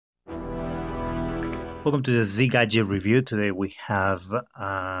Welcome to the Z Gadget review. Today we have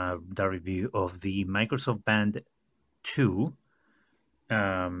the review of the Microsoft Band 2.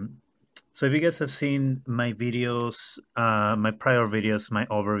 So if you guys have seen my videos, my prior videos, my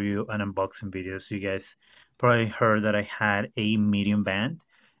overview and unboxing videos, you guys probably heard that I had a medium band.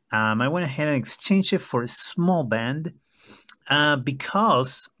 I went ahead and exchanged it for a small band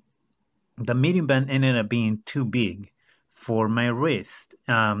because the medium band ended up being too big for my wrist.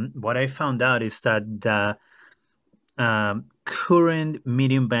 What I found out is that the current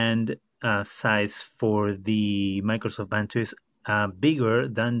medium band size for the Microsoft Band 2 is bigger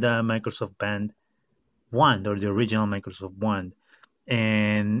than the Microsoft Band 1 or the original Microsoft Wand.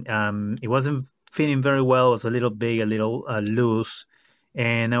 And it wasn't fitting very well. It was a little big, a little loose.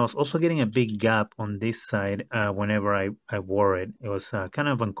 And I was also getting a big gap on this side whenever I wore it. It was kind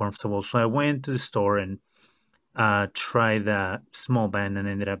of uncomfortable. So I went to the store and tried the small band and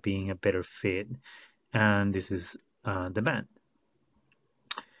ended up being a better fit. And this is the band.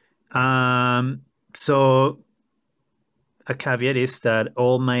 So a caveat is that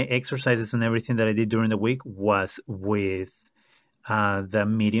all my exercises and everything that I did during the week was with the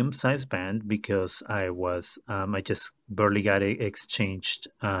medium size band because I just barely got it exchanged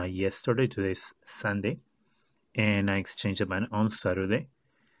yesterday. Today's Sunday, and I exchanged the band on Saturday.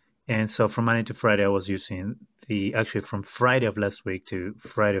 And so from Monday to Friday, I was using actually from Friday of last week to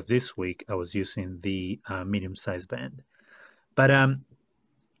Friday of this week, I was using the medium size band. But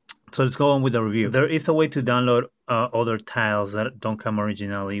so let's go on with the review. There is a way to download other tiles that don't come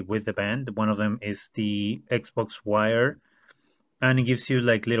originally with the band. One of them is the Xbox Wire, and it gives you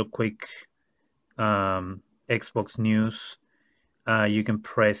like little quick Xbox news. You can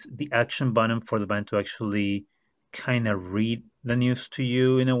press the action button for the band to actually kind of read the news to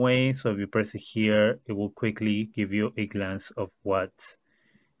you in a way. So if you press it here, it will quickly give you a glance of what's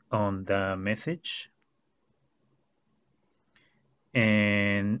on the message.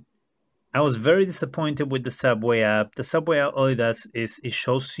 And I was very disappointed with the Subway app. The Subway app, all it does is it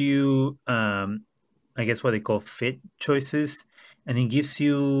shows you, I guess, what they call fit choices, and it gives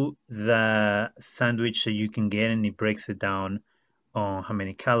you the sandwich that you can get, and it breaks it down on how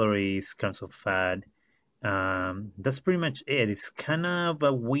many calories, grams of fat. That's pretty much it. It's kind of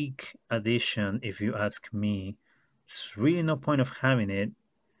a weak addition, if you ask me. There's really no point of having it.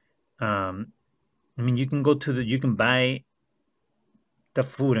 I mean, you can you can buy the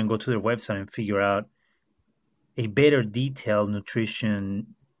food and go to their website and figure out a better detailed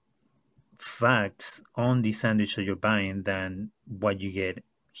nutrition facts on the sandwich that you're buying than what you get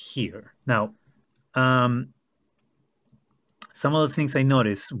here. Now, some of the things I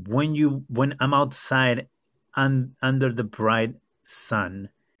notice when I'm outside and under the bright sun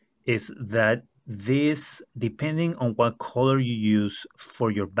is that this, depending on what color you use for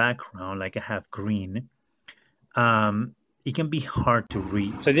your background, like I have green, it can be hard to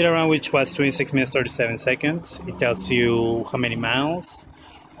read. So I did a run which was 26 minutes 37 seconds. It tells you how many miles,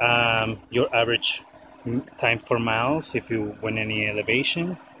 your average time for miles if you went any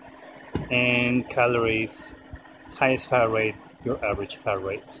elevation, and calories, highest heart rate, your average heart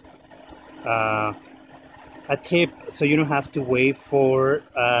rate. A tip, so you don't have to wait for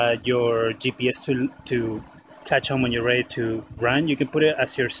your GPS to catch on when you're ready to run. You can put it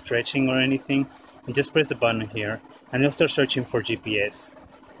as you're stretching or anything, and just press the button here, and it'll start searching for GPS,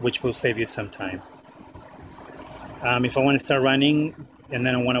 which will save you some time. If I want to start running and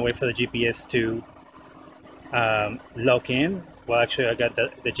then I want to wait for the GPS to lock in, well, actually I got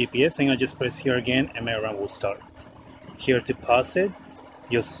the GPS, and I'll just press here again and my run will start. Here to pause it,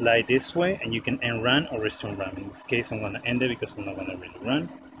 you'll slide this way and you can end run or resume run. In this case, I'm going to end it because I'm not going to really run.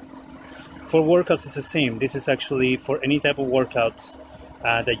 For workouts, it's the same. This is actually for any type of workouts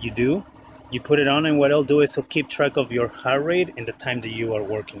that you do. You put it on, and what it'll do is it'll keep track of your heart rate and the time that you are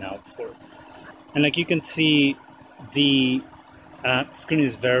working out for. And like you can see, the screen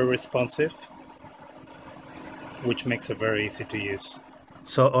is very responsive, which makes it very easy to use.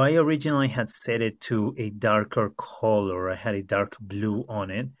 So I originally had set it to a darker color. I had a dark blue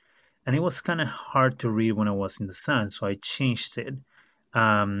on it, and it was kind of hard to read when I was in the sun. So I changed it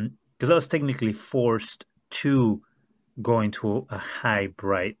because I was technically forced to go into a high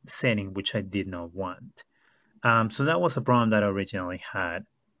bright setting, which I did not want. So that was a problem that I originally had.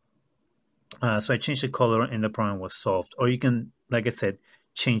 So I changed the color and the problem was solved. Or you can, like I said,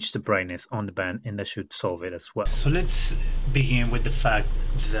 change the brightness on the band, and that should solve it as well. So let's begin with the fact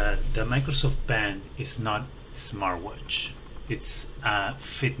that the Microsoft Band is not a smartwatch. It's a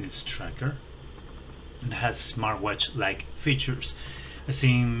fitness tracker and has smartwatch-like features. I've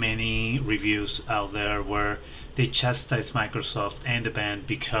seen many reviews out there where they chastise Microsoft and the band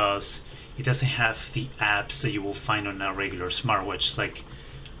because it doesn't have the apps that you will find on a regular smartwatch, like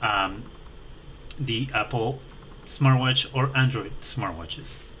um, the Apple smartwatch or Android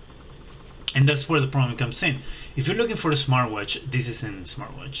smartwatches. And that's where the problem comes in. If you're looking for a smartwatch, this isn't a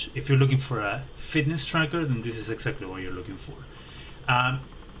smartwatch. If you're looking for a fitness tracker, then this is exactly what you're looking for.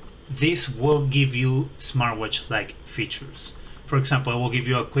 This will give you smartwatch-like features. For example, it will give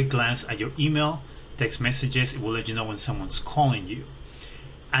you a quick glance at your email, text messages. It will let you know when someone's calling you.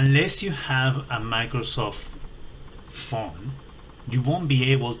 Unless you have a Microsoft phone, you won't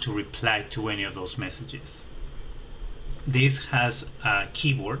be able to reply to any of those messages. This has a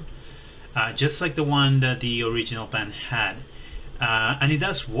keyboard, just like the one that the original band had, and it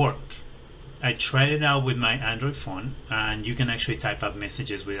does work. I tried it out with my Android phone, and you can actually type up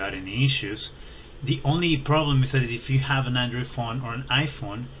messages without any issues. The only problem is that if you have an Android phone or an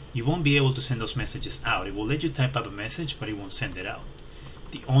iPhone, you won't be able to send those messages out. It will let you type up a message, but it won't send it out.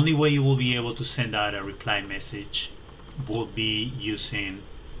 The only way you will be able to send out a reply message will be using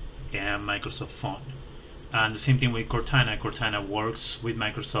a Microsoft phone. And the same thing with Cortana. Cortana works with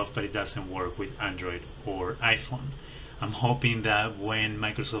Microsoft, but it doesn't work with Android or iPhone. I'm hoping that when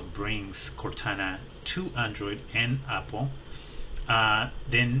Microsoft brings Cortana to Android and Apple,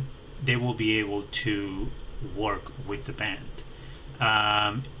 then they will be able to work with the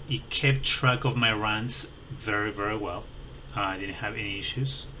band. It kept track of my runs very, very well. I didn't have any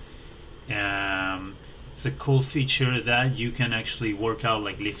issues. It's a cool feature that you can actually work out,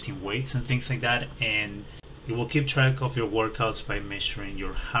 like lifting weights and things like that, and it will keep track of your workouts by measuring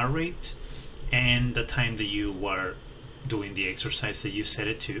your heart rate and the time that you were doing the exercise that you set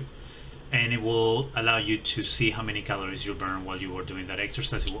it to, and it will allow you to see how many calories you burn while you were doing that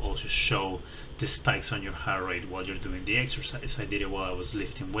exercise. It will also show the spikes on your heart rate while you're doing the exercise. I did it while I was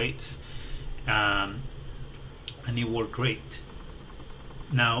lifting weights, and it worked great.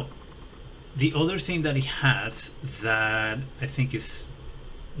 Now, the other thing that it has that I think is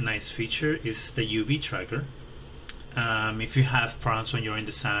nice feature is the UV tracker. If you have problems when you're in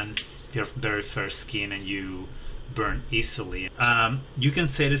the sun, if you have very fair skin and you burn easily, you can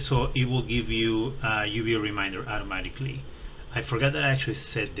set it so it will give you a UV reminder automatically. I forgot that I actually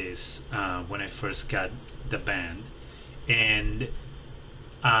said this when I first got the band, and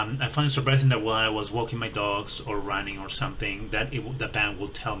I found it surprising that while I was walking my dogs or running or something, that the band will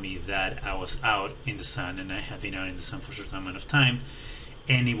tell me that I was out in the sun, and I have been out in the sun for a certain amount of time,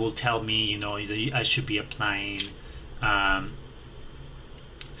 and it will tell me, you know, that I should be applying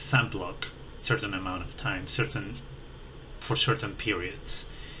sunblock certain amount of time, for certain periods.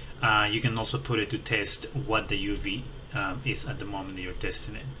 You can also put it to test what the UV is at the moment that you're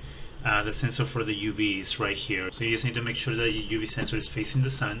testing it. The sensor for the UV is right here, so you just need to make sure that your UV sensor is facing the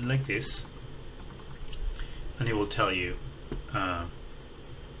sun like this, and it will tell you the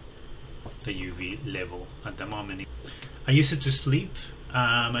UV level at the moment. I used it to sleep.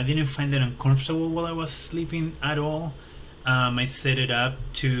 I didn't find it uncomfortable while I was sleeping at all. I set it up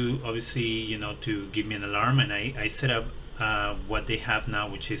to, obviously, you know, to give me an alarm, and I set up what they have now,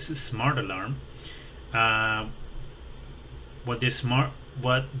 which is a smart alarm. What the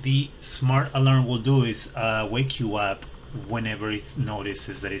smart alarm will do is wake you up whenever it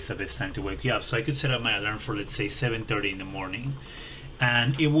notices that it's the best time to wake you up. So I could set up my alarm for, let's say, 7:30 in the morning,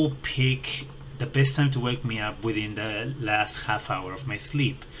 and it will pick the best time to wake me up within the last half hour of my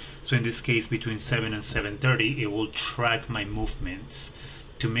sleep. So in this case, between 7 and 7:30, it will track my movements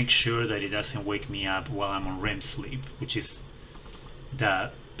to make sure that it doesn't wake me up while I'm on REM sleep, which is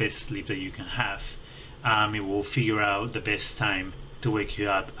the best sleep that you can have. It will figure out the best time to wake you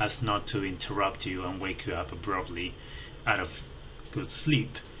up as not to interrupt you and wake you up abruptly out of good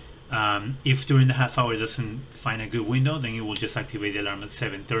sleep. If during the half hour it doesn't find a good window, then it will just activate the alarm at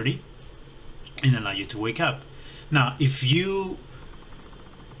 7:30 and allow you to wake up. Now, if you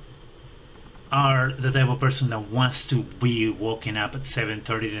are the type of person that wants to be woken up at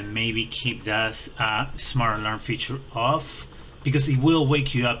 7:30, then maybe keep that smart alarm feature off, because it will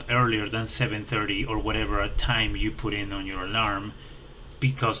wake you up earlier than 7:30 or whatever time you put in on your alarm,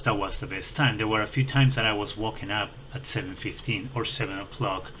 because that was the best time. There were a few times that I was woken up at 7:15 or 7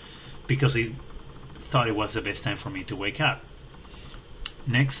 o'clock because it thought it was the best time for me to wake up.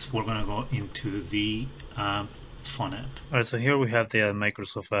 Next, we're gonna go into the phone app. All right, so here we have the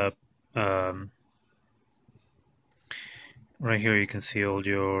Microsoft app. Right here you can see all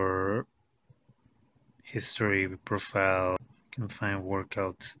your history, profile. You can find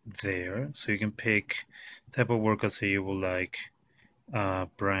workouts there, so you can pick type of workouts that you will like,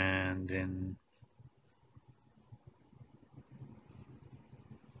 brand, and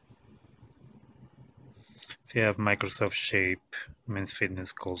so you have Microsoft Shape, Men's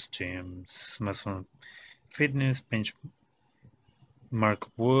Fitness, Gold's Gyms, Muscle Fitness, Benchmark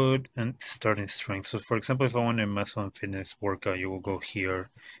Wood, and Starting Strength. So for example, if I want a Muscle and Fitness workout, you will go here.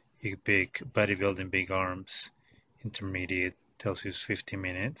 You pick bodybuilding, big arms, intermediate, tells you 50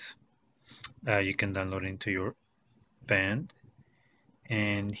 minutes. You can download into your band,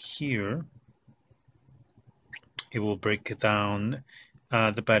 and here it will break down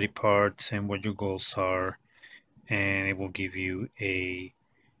the body parts and what your goals are, and it will give you a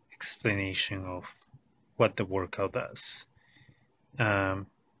explanation of what the workout does.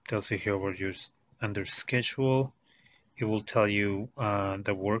 Tells you here where you're under schedule. It will tell you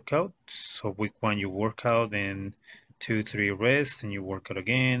the workout. So week 1 you work out, then 2, 3 rest, and you work out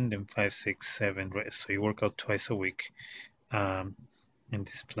again, then 5, 6, 7 rest. So you work out twice a week in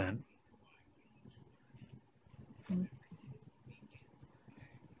this plan.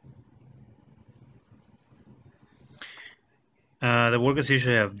 The workouts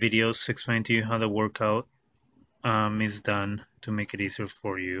usually have videos explaining to you how the workout is done to make it easier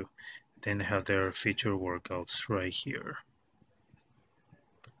for you. Then they have their feature workouts right here.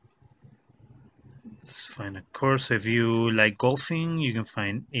 Let's find a course. If you like golfing, you can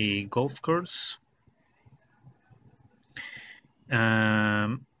find a golf course.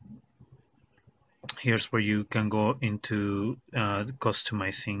 Here's where you can go into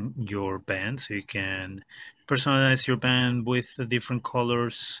customizing your band. So you can personalize your band with the different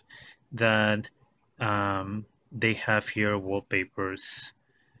colors that they have here, wallpapers,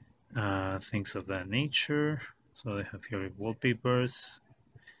 things of that nature. So they have here wallpapers,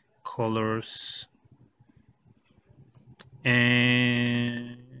 colors,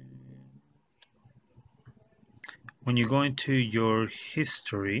 and when you go into your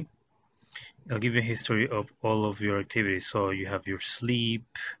history, it'll give you a history of all of your activities. So you have your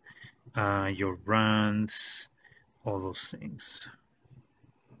sleep, your runs, all those things.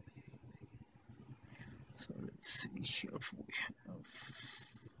 So let's see here if we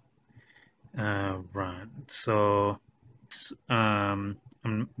have run. So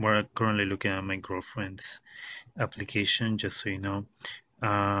we're currently looking at my girlfriend's application, just so you know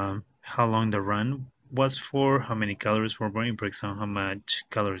how long the run was for, how many calories were burning, breaks down how much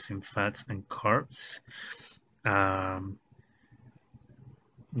calories in fats and carbs,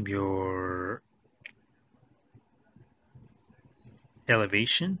 your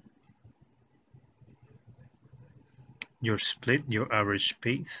elevation, your split, your average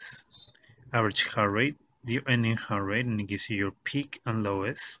pace, average heart rate, your ending heart rate, and it gives you your peak and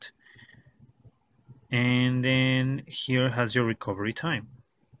lowest. And then here has your recovery time,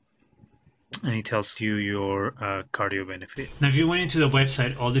 and it tells you your cardio benefit. Now if you went into the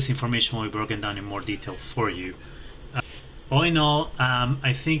website, all this information will be broken down in more detail for you. All in all,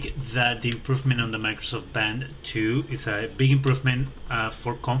 I think that the improvement on the Microsoft Band 2 is a big improvement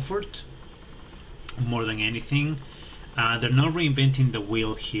for comfort more than anything. They're not reinventing the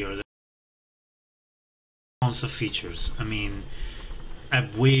wheel here. There's tons of features. I mean, I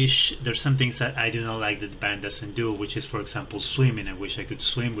wish there's some things that I do not like that the band doesn't do, which is, for example, swimming. I wish I could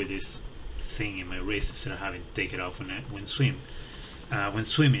swim with this thing in my wrist instead of having to take it off when swimming.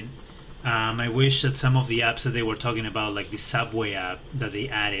 I wish that some of the apps that they were talking about, like the Subway app that they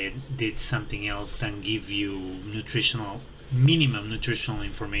added, did something else than give you minimum nutritional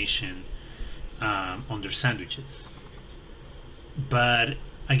information on their sandwiches. But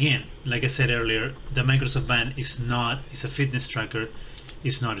again, like I said earlier, the Microsoft Band is a fitness tracker.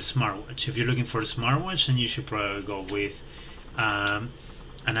 It's not a smartwatch. If you're looking for a smartwatch, then you should probably go with an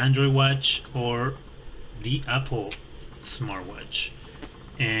Android watch or the Apple smartwatch.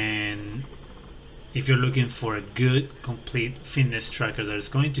 And if you're looking for a good, complete fitness tracker that is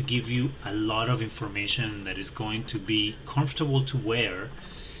going to give you a lot of information, that is going to be comfortable to wear,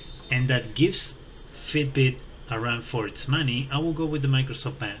 and that gives Fitbit a run for its money, I will go with the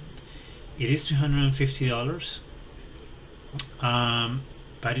Microsoft Band. It is $250,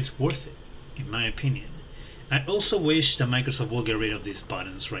 but it's worth it, in my opinion. I also wish that Microsoft will get rid of these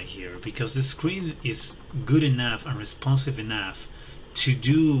buttons right here, because the screen is good enough and responsive enough to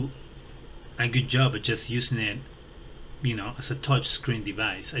do a good job at just using it, as a touch screen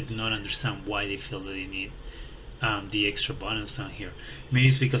device. I do not understand why they feel that they need the extra buttons down here. Maybe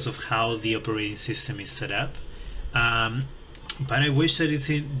it's because of how the operating system is set up. But I wish that it's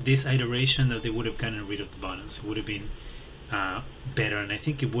in this iteration that they would have gotten rid of the buttons. It would have been better, and I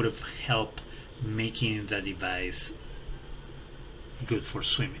think it would have helped making the device good for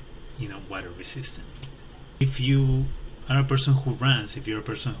swimming, water resistant. If you are a person who runs, if you're a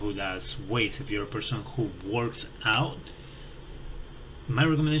person who does weights, if you're a person who works out, my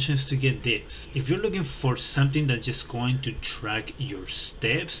recommendation is to get this. If you're looking for something that's just going to track your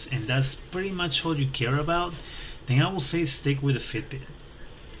steps and that's pretty much all you care about, then I will say stick with the Fitbit.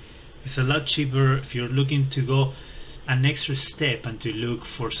 It's a lot cheaper if you're looking to go an extra step and to look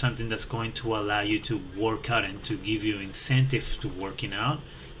for something that's going to allow you to work out and to give you incentive to working out.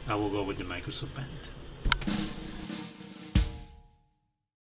 I will go with the Microsoft Band.